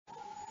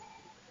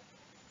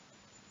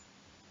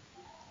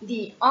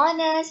The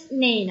Honest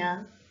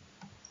Nana.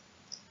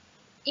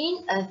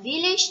 In a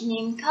village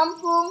named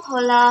Kampung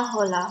Hola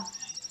Hola,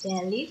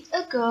 there lived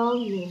a girl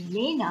named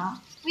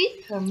Nana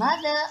with her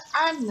mother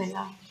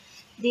Anmela.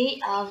 They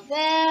are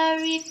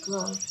very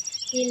poor.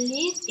 They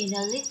live in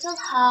a little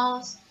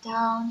house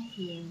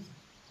downhill.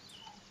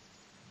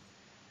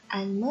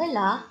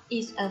 Anmela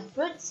is a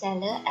fruit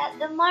seller at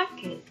the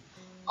market.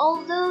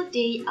 Although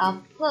they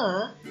are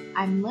poor,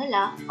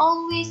 Anmela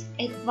always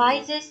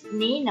advises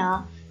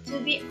Nana to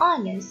be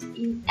honest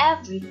in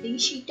everything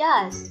she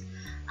does.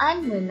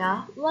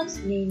 Anmela wants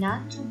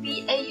Nana to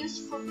be a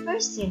useful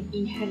person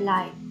in her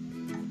life.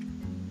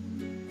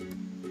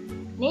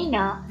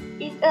 Nana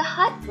is a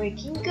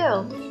hardworking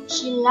girl.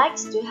 She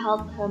likes to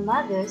help her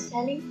mother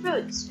selling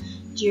fruits.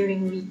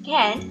 During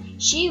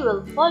weekend, she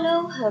will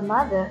follow her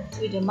mother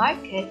to the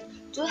market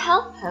to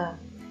help her.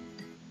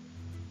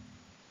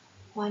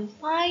 One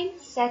fine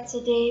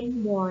Saturday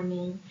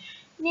morning,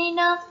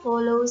 Nana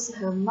follows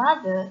her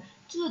mother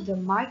to the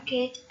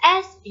market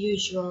as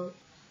usual.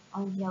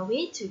 On their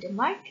way to the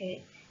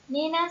market,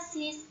 Nana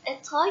sees a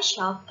toy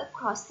shop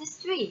across the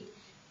street.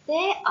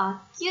 There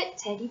are cute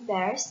teddy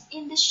bears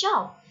in the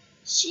shop.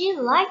 She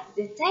likes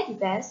the teddy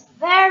bears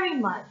very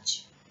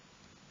much.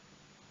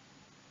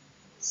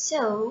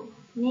 So,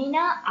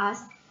 Nana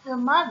asked her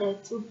mother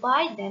to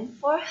buy them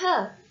for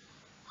her.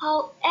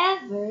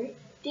 However,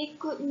 they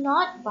could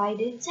not buy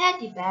the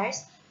teddy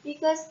bears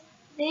because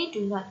they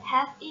do not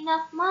have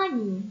enough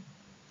money.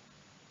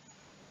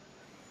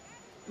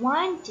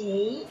 One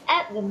day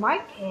at the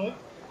market,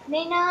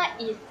 Nana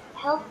is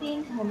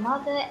helping her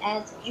mother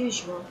as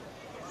usual.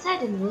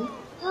 Suddenly,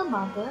 her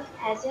mother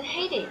has a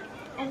headache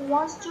and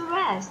wants to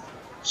rest.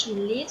 She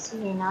leaves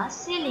Nana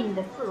selling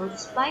the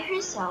fruits by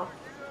herself.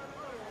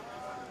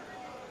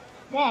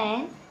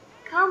 Then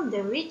comes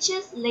the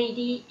richest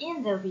lady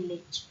in the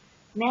village,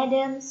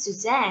 Madame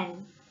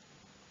Suzanne.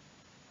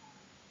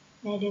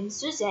 Madame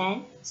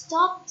Suzanne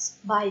stops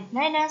by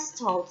Nana's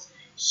stalls.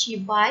 She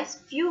buys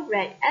few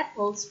red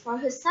apples for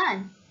her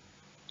son.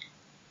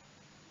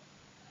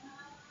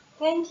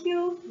 "Thank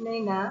you,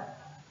 Nana,"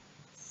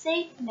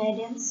 said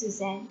Madame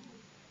Suzanne.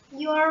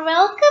 "You are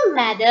welcome,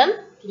 madam.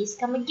 Please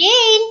come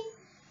again,"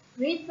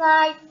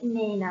 replied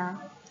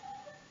Nana.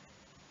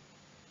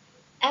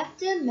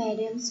 After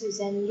Madame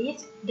Suzanne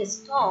leaves the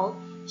stall,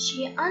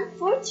 she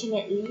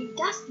unfortunately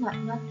does not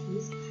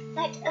notice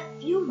that a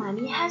few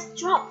money has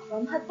dropped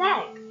from her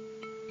bag.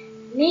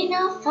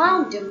 Nana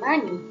found the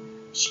money.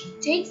 She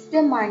takes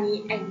the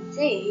money and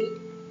said,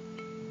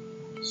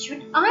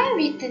 "Should I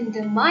return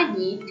the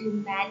money to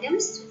Madame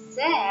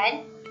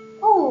Suzanne,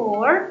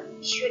 or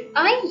should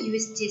I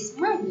use this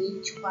money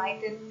to buy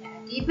the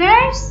teddy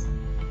bears?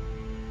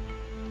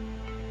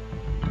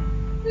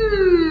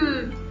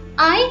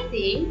 I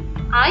think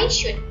I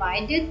should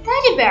buy the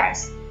teddy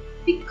bears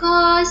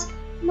because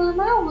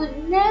Mama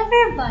would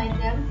never buy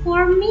them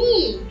for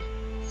me,"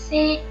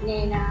 said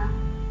Nana.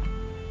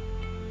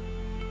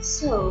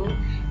 So,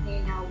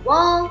 Nana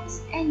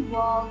walks and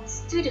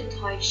walks to the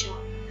toy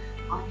shop.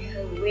 On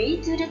her way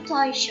to the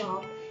toy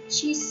shop,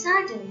 she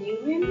suddenly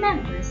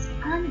remembers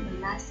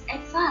Anmela's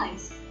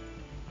advice.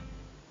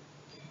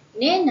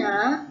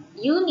 "Nana,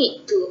 you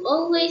need to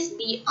always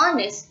be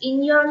honest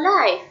in your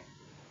life."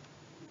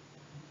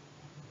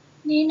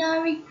 Nana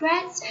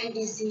regrets her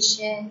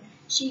decision.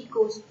 She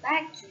goes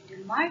back to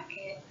the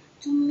market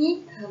to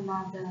meet her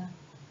mother.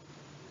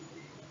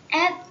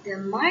 At the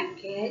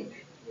market,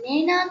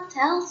 Nana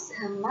tells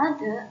her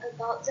mother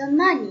about the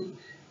money.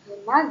 Her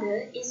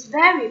mother is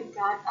very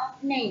proud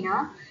of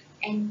Nana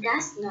and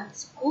does not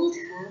scold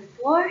her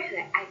for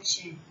her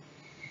action.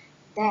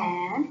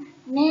 Then,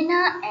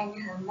 Nana and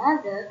her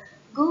mother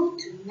go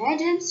to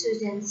Madame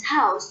Suzanne's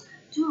house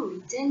to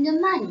return the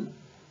money.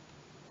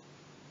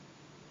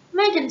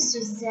 "Madame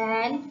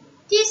Suzanne,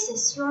 this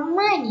is your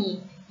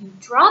money. You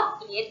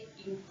dropped it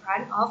in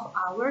front of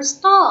our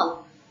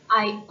stall.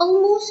 I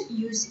almost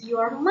used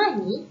your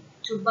money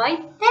to buy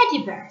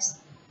teddy bears.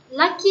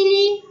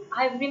 Luckily,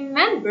 I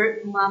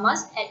remembered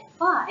Mama's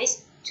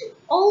advice to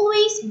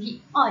always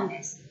be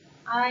honest.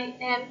 I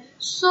am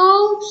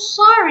so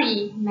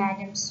sorry,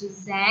 Madame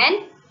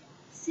Suzanne,"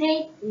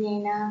 said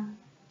Nana.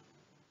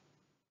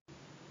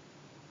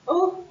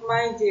 "Oh,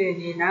 my dear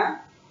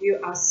Nana, you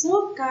are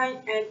so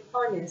kind and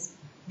honest.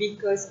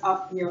 Because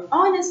of your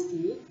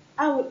honesty,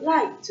 I would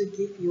like to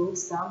give you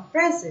some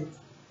presents.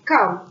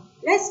 Come,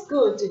 let's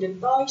go to the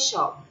toy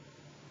shop,"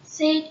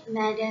 said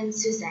Madame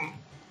Suzanne.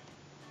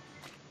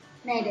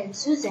 Madame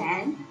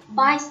Suzanne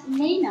buys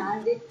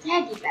Nana the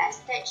teddy bears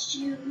that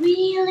she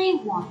really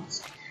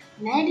wants.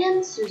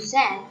 Madame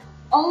Suzanne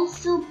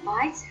also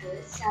buys her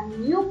some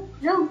new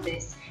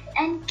clothes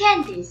and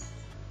candies.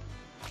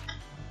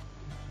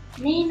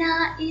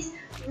 Nana is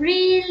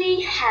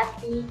really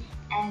happy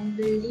and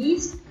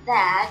believes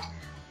that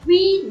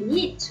we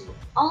need to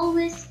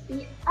always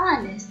be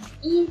honest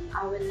in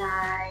our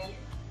life.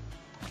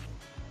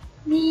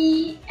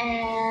 The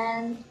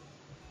end.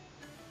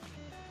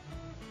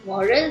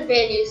 Moral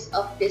values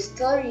of the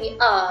story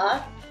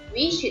are: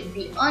 We should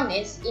be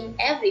honest in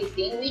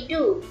everything we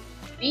do.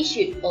 We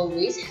should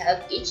always help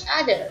each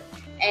other.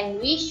 And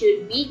we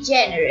should be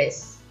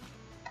generous.